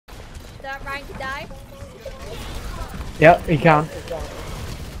That Ryan can die. Yep, he can.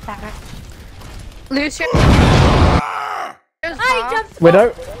 Lucio. I jumped.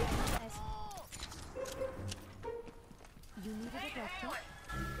 Widow.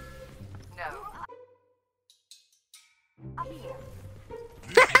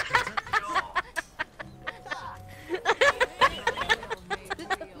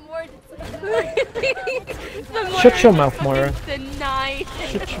 Shut your mouth, Moira.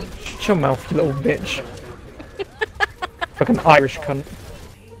 Shut your mouth, little bitch. Fucking Irish cunt.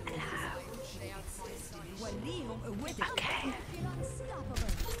 Okay.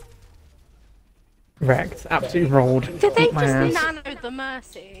 Wrecked. Absolutely rolled. Did they Eat my just ass. nano the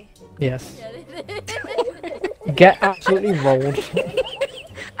Mercy? Yes. Get absolutely rolled.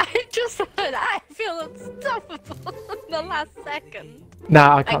 I just heard I feel unstoppable in the last second.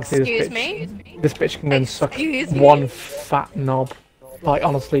 Nah, I can't see this bitch. Excuse me? This bitch can go and suck Excuse me? one fat knob. Like,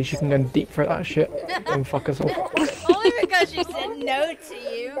 honestly, she can go and deep throat that shit. Don't fuck us off. Only because she said no to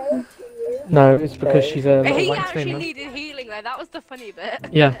you. No, it's because she's a little He wank actually female. needed healing though, that was the funny bit.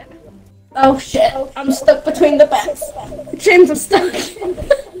 Yeah. Oh shit, I'm stuck between the beds. James, I'm stuck.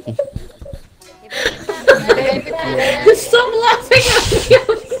 Stop laughing at me,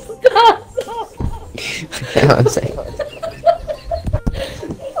 I'm stuck. Hang on a sec.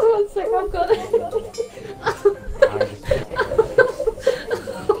 One sec, I've got it.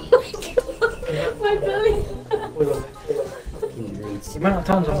 My belly. The amount of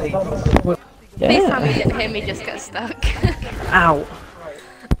times I see. Please tell me you didn't hear me just get stuck. Ow.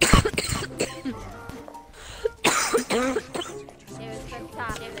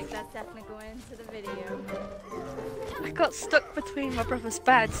 That's definitely going into the video. I got stuck between my brother's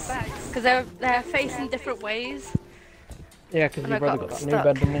beds because they're facing different ways. Yeah, because And you've I already got got that new stuck.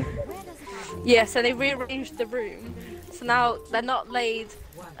 bed than me. Yeah, so they rearranged the room. So now they're not laid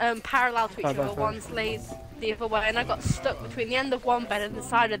parallel to each Side by other. side. One's laid the other way, and I got stuck between the end of one bed and the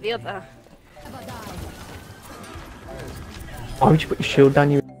side of the other. Why would you put your shield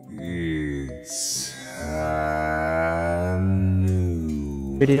down you It's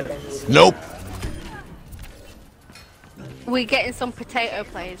idiot? Nope. We're getting some potato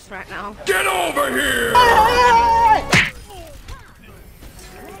plays right now. Get over here!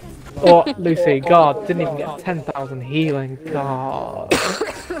 Oh, Lucy, God, didn't even get 10,000 healing. God.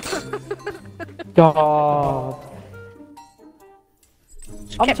 God.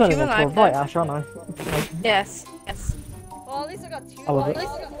 I'm Kept turning you into a alive, right though. ash, aren't I? Yes, yes. Well, at least I got two. I love it.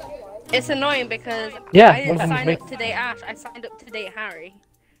 It's annoying because Yeah, I didn't one of them's sign me. up to date Ash. I signed up to date Harry.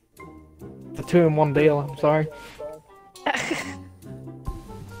 It's a 2-in-1 deal, I'm sorry.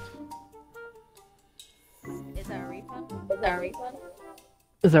 Is that a refund? Is that a refund?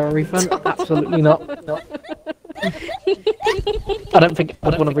 Is there a refund? Absolutely not. I don't think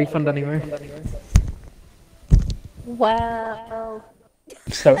I'd want a refund anyway. Wow.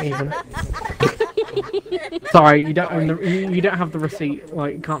 So even. Sorry, you don't own the. You don't have the receipt.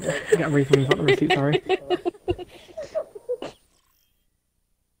 Like, you can't get a refund without the receipt. Sorry.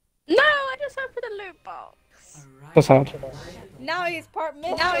 No, I just opened a loot box. That's sad. Now he's part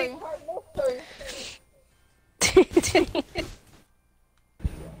mystery.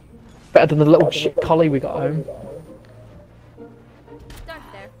 Better than the little shit collie we got home. Start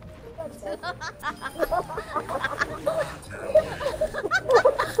there.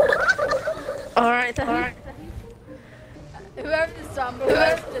 Alright then. Alright. Whoever the somber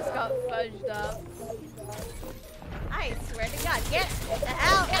was just got fudged up. I swear to God, get the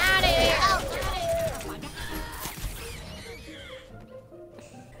hell out of here!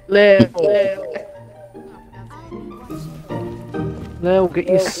 Lil, get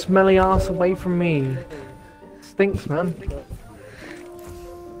your smelly ass away from me. Stinks, man.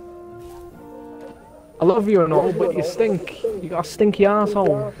 I love you and all, but you stink. You got a stinky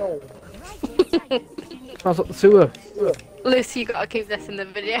asshole. Smells up the sewer. Lucy, you gotta keep this in the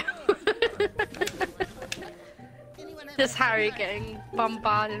video. Just Harry getting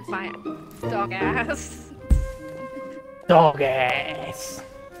bombarded by dog ass. Dog ass.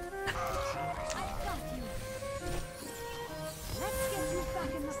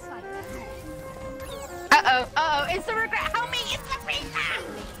 Uh oh, it's the regret. Help me, it's the regret.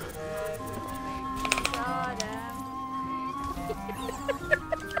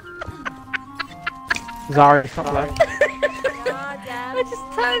 Zara, stop that.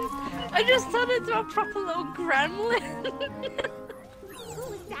 I just turned into a proper little gremlin.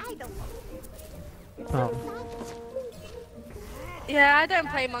 Oh. Yeah, I don't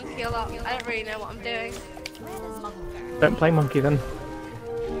play monkey a lot. I don't really know what I'm doing. Don't play monkey then.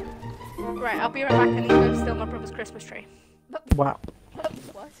 Right, I'll be right back. I need to go steal my brother's Christmas tree. Wow.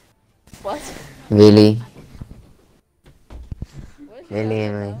 What? What? Really? Where's she Really, going,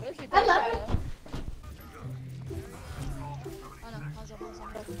 Emily? though? Where's she going, Hello. though? Oh no, hands up,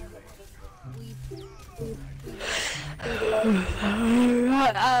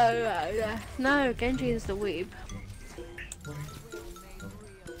 No, Genji is the weeb.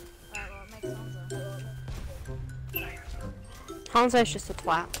 Alright, well, it makes Hanzo. Hanzo's just a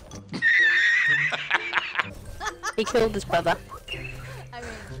twat. He killed his brother. I mean,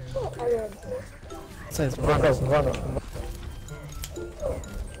 true. Says run.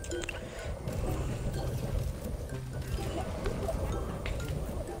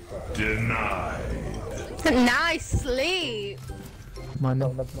 Denied. Nice sleep! Mine.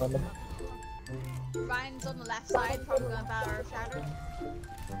 Ryan's on the left side, probably going to Power of Shatter.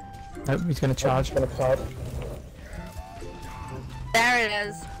 Nope, he's gonna charge. There it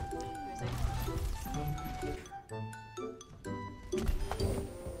is.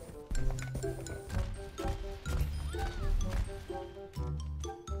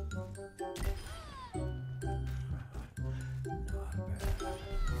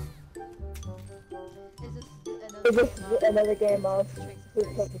 Is this another game of who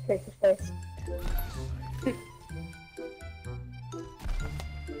takes the trick first?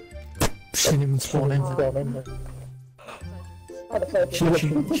 She didn't even spawn in. She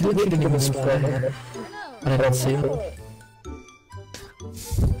literally didn't even spawn in. I didn't see her.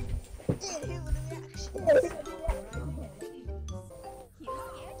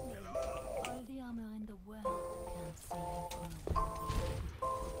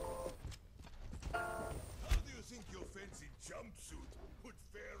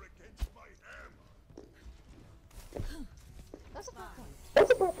 That's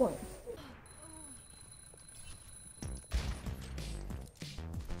a fair point.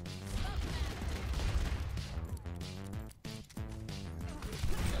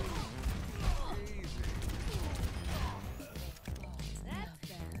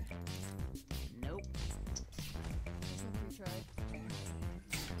 Nope.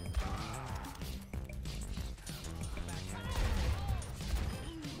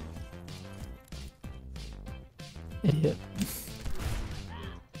 Idiot.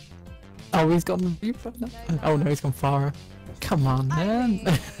 Oh, he's got the Reaper now. Oh no, he's gone Farah. Come on, man.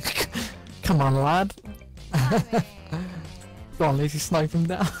 Come on, lad. Go on, Lucy, snipe him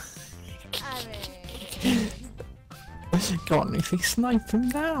down. Go on, Lucy, snipe him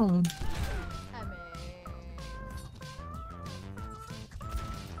down.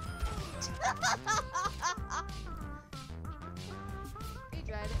 He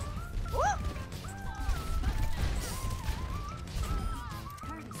tried it. Woo!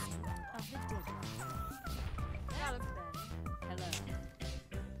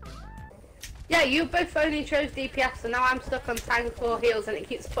 Yeah, you both only chose DPS, so now I'm stuck on tank 4 heals and it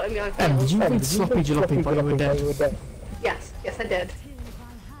keeps putting me on Did heals. you read Sloppy Jalopy while you were dead? Yes, yes I did.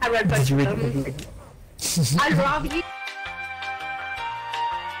 I read both Did you of them. read I'd rather you.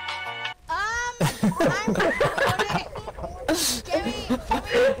 I'm recording. Gimme not.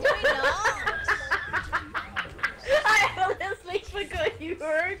 I honestly forgot you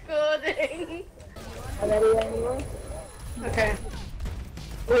were recording. Are you ready anymore? Okay.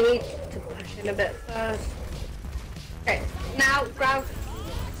 We need to push in a bit first. Okay, now grab.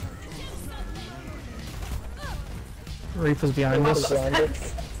 Reaper's behind us.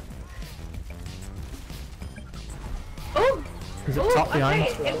 Oh! He's up Oh, top behind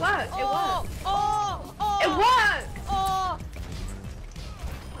okay, us. it worked, it worked. Oh! It worked! Oh!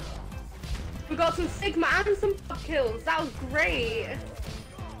 We got some Sigma and some kills. That was great.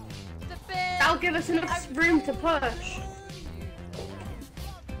 The fin! That'll give us enough room to push.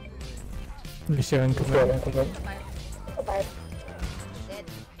 Lucy and cover.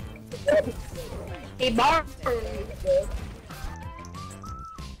 He burned.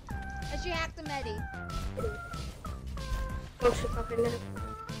 As you hack the medi. Oh shit, fucking no.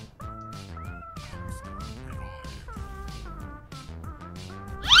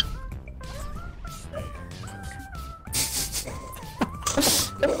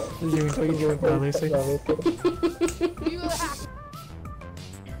 What are you doing now, Lucy? You hack.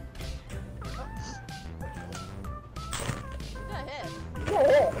 Who got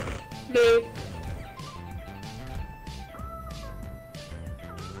hit? Me.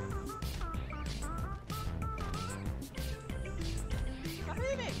 I'm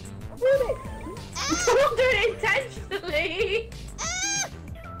moving. Don't do it intentionally.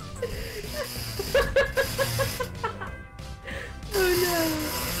 Oh no.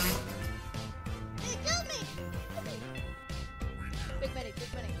 Hey, kill me! Big medic, big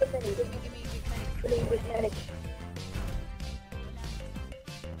medic. Give me big medic.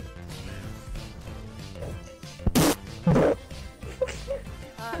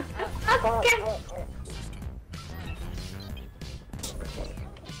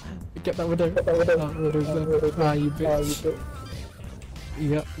 that Widow. Oh, Widow's dead. Ah, you bitch.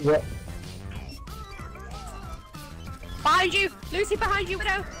 Yep. Behind you! Lucy, behind you,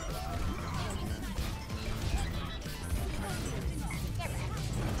 Widow!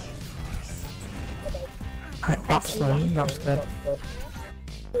 That's fine, that's dead.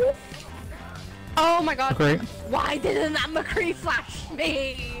 Oh my god! Great. Why didn't that McCree flash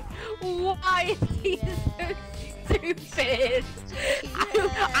me? Why is he so stupid?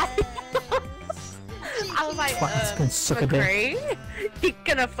 I was like, That's gonna suck a dick. McCree? He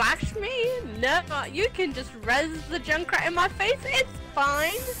gonna flash me? No, you can just res the Junkrat in my face, it's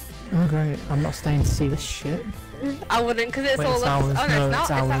fine. Oh great, I'm not staying to see this shit. I wouldn't, because it's Wait, all it's up. ours. Oh no, No, it's not. it's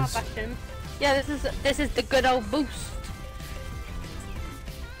It's our ours. fashion. Yeah, this is the good old boost.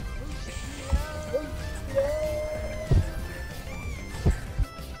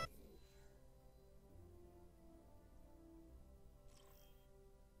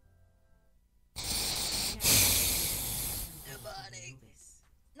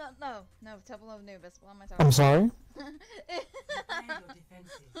 No, Temple of Anubis. What am I talking I'm sorry?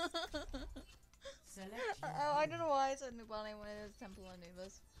 Oh, I don't know why I said Nubani when it is Temple of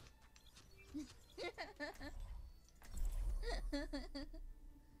Anubis.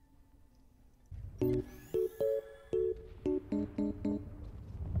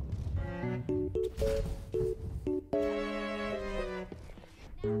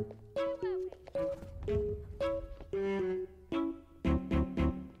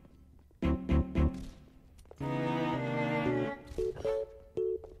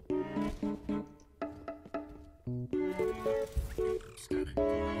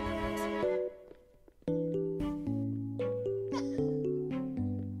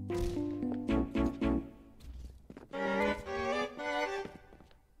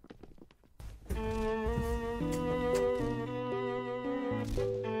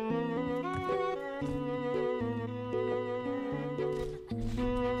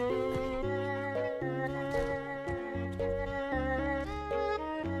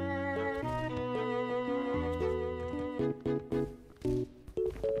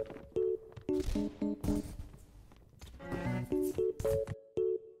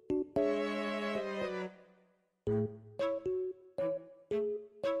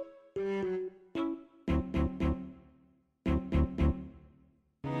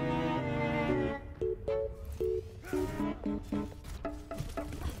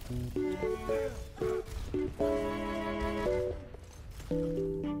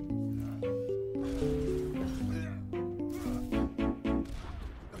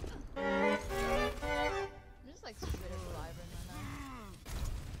 I'm just like straight up vibing right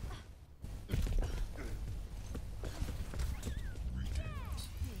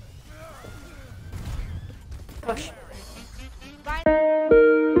now. Push.